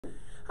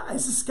Hi,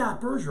 this is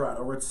Scott Bergeron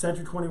over at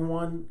Century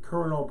 21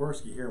 Curran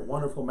Oberski here in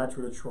wonderful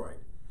Metro Detroit.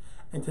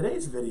 And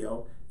today's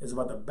video is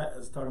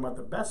talking about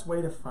the best way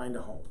to find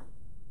a home.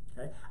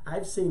 Okay,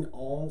 I've seen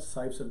all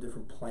types of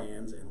different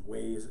plans and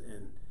ways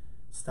and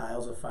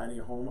styles of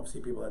finding a home. I've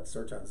seen people that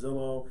search on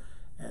Zillow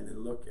and they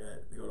go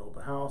to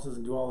open houses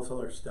and do all this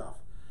other stuff.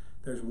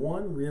 There's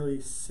one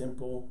really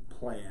simple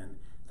plan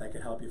that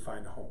can help you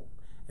find a home,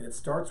 and it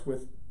starts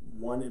with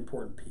one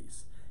important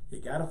piece. You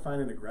got to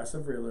find an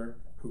aggressive realtor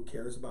who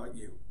cares about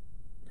you.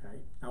 Okay.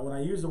 Now, when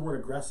I use the word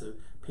aggressive,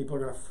 people are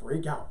going to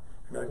freak out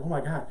and be like, "Oh my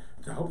God,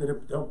 I hope they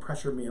don't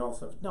pressure me and all this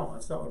stuff." No,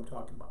 that's not what I'm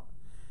talking about.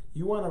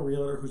 You want a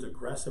realtor who's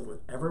aggressive with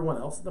everyone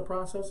else in the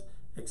process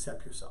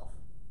except yourself.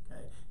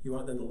 Okay. You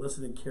want them to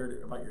listen and care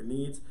about your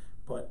needs,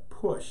 but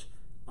push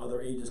other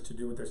agents to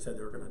do what they said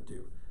they were going to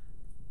do,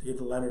 to get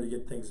the lender to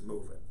get things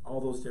moving, all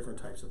those different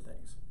types of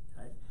things.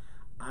 Okay.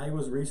 I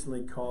was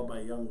recently called by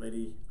a young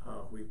lady.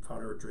 We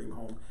found her a dream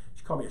home.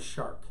 She called me a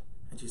shark,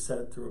 and she said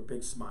it through a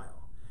big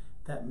smile.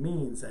 That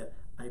means that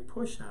I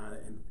push on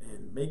it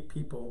and make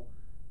people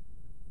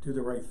do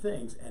the right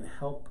things and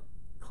help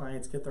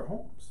clients get their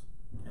homes.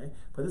 Okay?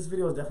 But this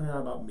video is definitely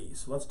not about me.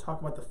 So let's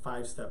talk about the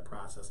 5-step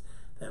process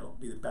that'll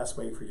be the best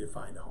way for you to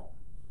find a home.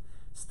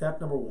 Step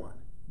number 1,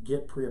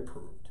 get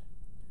pre-approved.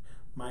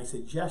 My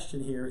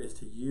suggestion here is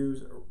to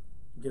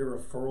get a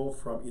referral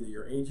from either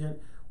your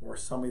agent or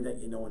somebody that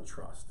you know and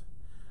trust.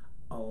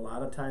 A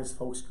lot of times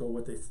folks go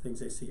with the things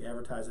they see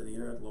advertised on the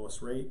internet,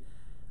 lowest rate.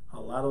 A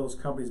lot of those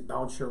companies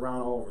bounce you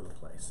around all over the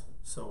place.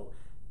 So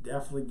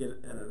definitely get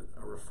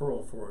a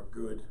referral for a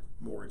good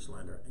mortgage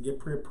lender and get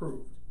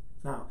pre-approved.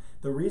 Now,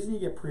 the reason you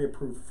get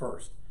pre-approved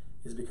first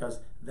is because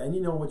then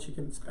you know what you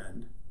can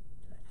spend,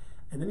 okay?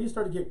 And then you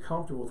start to get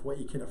comfortable with what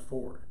you can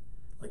afford.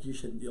 Like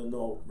you'll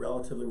know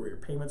relatively where your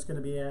payment's going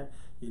to be at.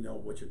 You know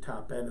what your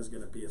top end is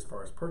going to be as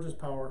far as purchase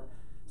power.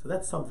 So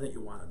that's something that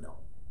you want to know.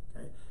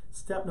 Okay.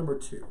 Step number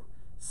 2,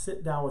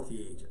 sit down with the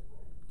agent.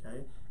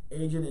 Okay.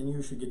 Agent and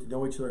you should get to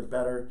know each other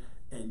better,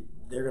 and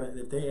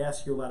if they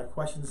ask you a lot of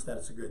questions,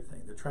 that's a good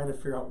thing. They're trying to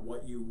figure out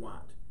what you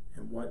want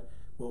and what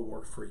will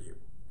work for you.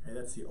 Okay,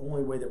 that's the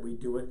only way that we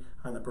do it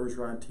on the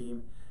Bergeron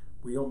team.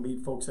 We don't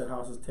meet folks at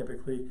houses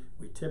typically.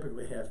 We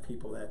typically have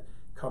people that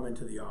come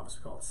into the office,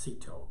 we call it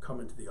CTO, come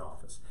into the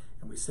office,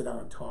 and we sit down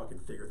and talk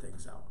and figure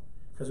things out.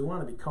 Because we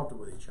want to be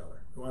comfortable with each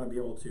other. We want to be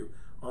able to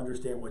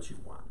understand what you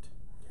want.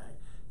 Okay?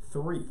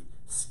 3,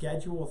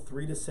 schedule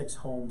 3 to 6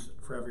 homes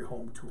for every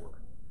home tour.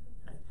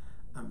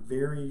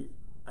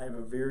 I have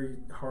a very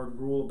hard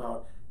rule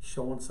about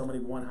showing somebody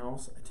one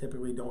house. I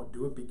typically don't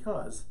do it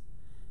because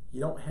you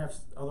don't have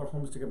other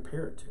homes to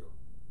compare it to.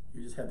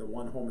 You just have the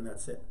one home and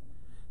that's it.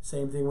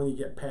 Same thing when you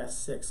get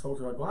past 6. Folks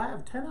are like, "Well, I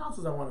have 10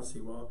 houses I want to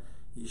see." Well,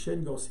 you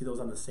shouldn't go see those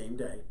on the same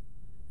day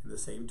in the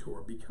same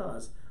tour,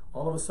 because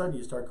all of a sudden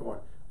you start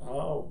going,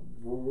 "Oh,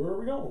 where are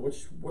we going?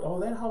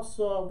 That house,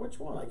 which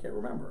one? I can't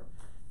remember."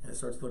 And it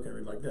starts looking at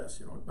me like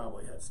this,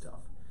 bobblehead stuff.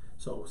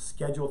 So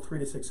schedule 3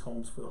 to 6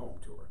 homes for the home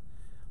tour.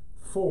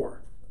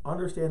 4,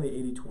 understand the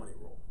 80-20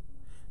 rule.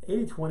 The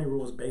 80-20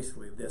 rule is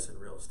basically this in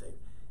real estate.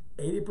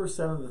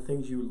 80% of the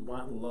things you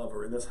want and love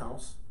are in this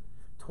house.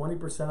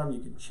 20% of them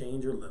you can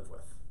change or live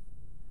with.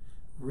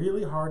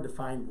 Really hard to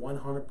find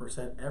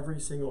 100%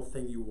 every single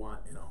thing you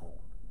want in a home.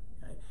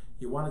 Okay?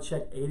 You want to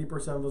check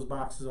 80% of those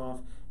boxes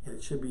off, and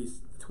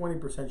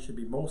 20% should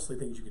be mostly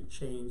things you can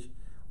change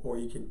or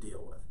you can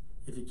deal with.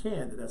 If you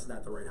can, then that's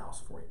not the right house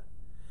for you.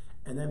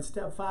 And then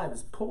step 5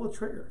 is pull the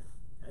trigger.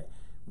 Okay?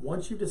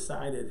 Once you've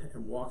decided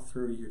and walked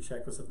through your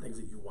checklist of things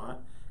that you want,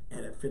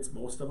 and it fits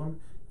most of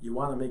them, you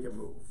want to make a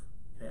move.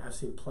 Okay? I've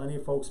seen plenty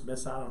of folks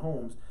miss out on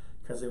homes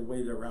because they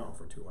waited around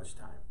for too much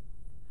time.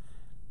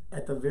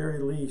 At the very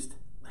least,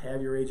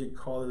 have your agent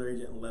call their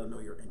agent and let them know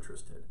you're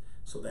interested,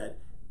 so that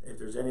if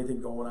there's anything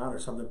going on or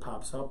something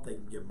pops up, they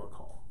can give them a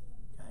call.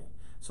 Okay?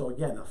 So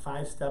again, the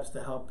 5 steps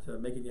to help to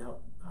make it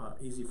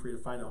easy for you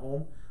to find a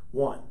home.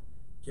 1,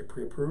 get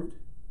pre-approved.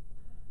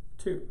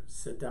 2,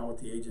 sit down with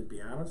the agent,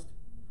 be honest.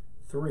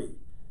 3,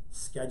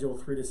 schedule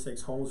 3 to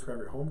 6 homes for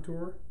every home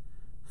tour.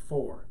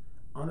 4,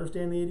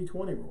 understand the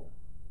 80-20 rule,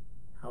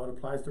 how it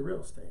applies to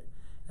real estate.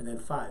 And then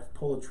 5,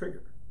 pull the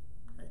trigger.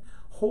 Okay?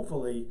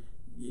 Hopefully,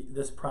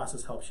 this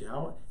process helps you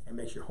out and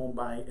makes your home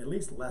buying at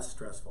least less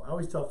stressful. I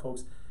always tell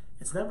folks,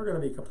 it's never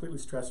going to be completely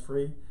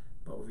stress-free,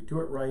 but if you do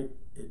it right,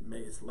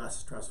 it's less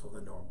stressful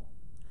than normal.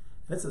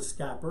 And this is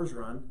Scott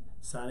Bergeron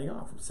signing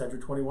off from Century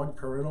 21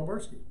 Curran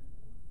Oberski.